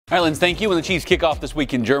All right, Linz, thank you. When the Chiefs kick off this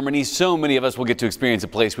week in Germany, so many of us will get to experience a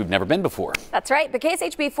place we've never been before. That's right. But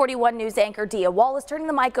KSHB 41 News anchor Dia Wall is turning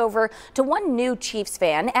the mic over to one new Chiefs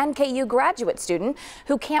fan and KU graduate student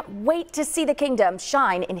who can't wait to see the kingdom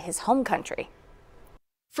shine in his home country.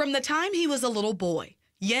 From the time he was a little boy,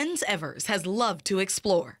 Jens Evers has loved to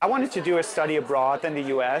explore. I wanted to do a study abroad in the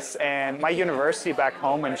U.S. and my university back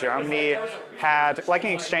home in Germany had like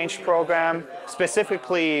an exchange program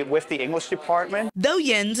specifically with the English department. Though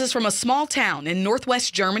Jens is from a small town in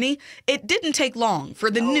northwest Germany, it didn't take long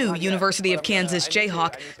for the new University of Kansas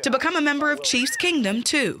Jayhawk to become a member of Chiefs Kingdom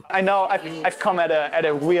too. I know I've come at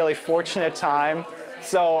a really fortunate time,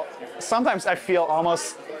 so sometimes I feel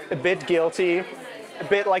almost a bit guilty, a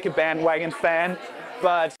bit like a bandwagon fan.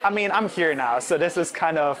 But I mean, I'm here now, so this is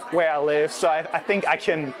kind of where I live. So I think I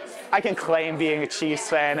can claim being a Chiefs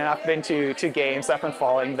fan, and I've been to games, I've been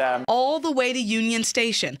following them. All the way to Union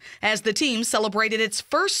Station as the team celebrated its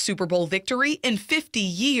first Super Bowl victory in 50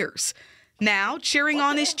 years. Now cheering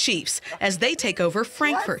on his Chiefs as they take over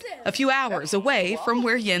Frankfurt, a few hours away from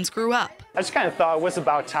where Jens grew up. I just kind of thought it was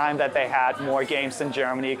about time that they had more games in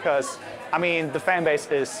Germany because, I mean, the fan base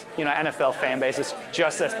is, NFL fan base is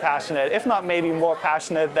just as passionate, if not maybe more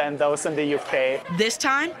passionate than those in the UK. This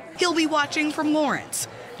time, he'll be watching from Lawrence.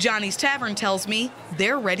 Johnny's Tavern tells me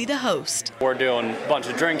they're ready to host. We're doing a bunch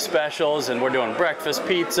of drink specials, and we're doing breakfast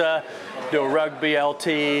pizza, do a rugby LT,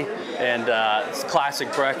 and it's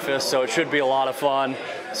classic breakfast, so it should be a lot of fun.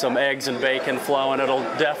 Some eggs and bacon flowing. It'll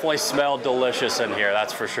definitely smell delicious in here,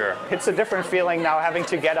 that's for sure. It's a different feeling now having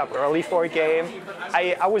to get up early for a game.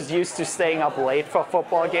 I was used to staying up late for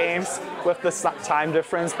football games with the time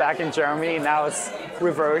difference back in Germany. Now it's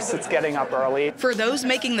reverse, it's getting up early. For those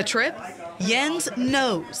making the trip, Jens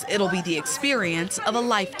knows it'll be the experience of a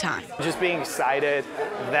lifetime. Just being excited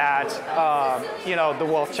that, the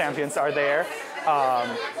world champions are there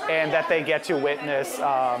and that they get to witness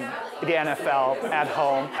the NFL at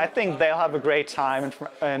home. I think they'll have a great time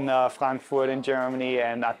in Frankfurt in Germany,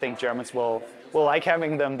 and I think Germans will like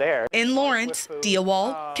having them there. In Lawrence, Dia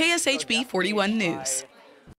Wall, KSHB 41 News.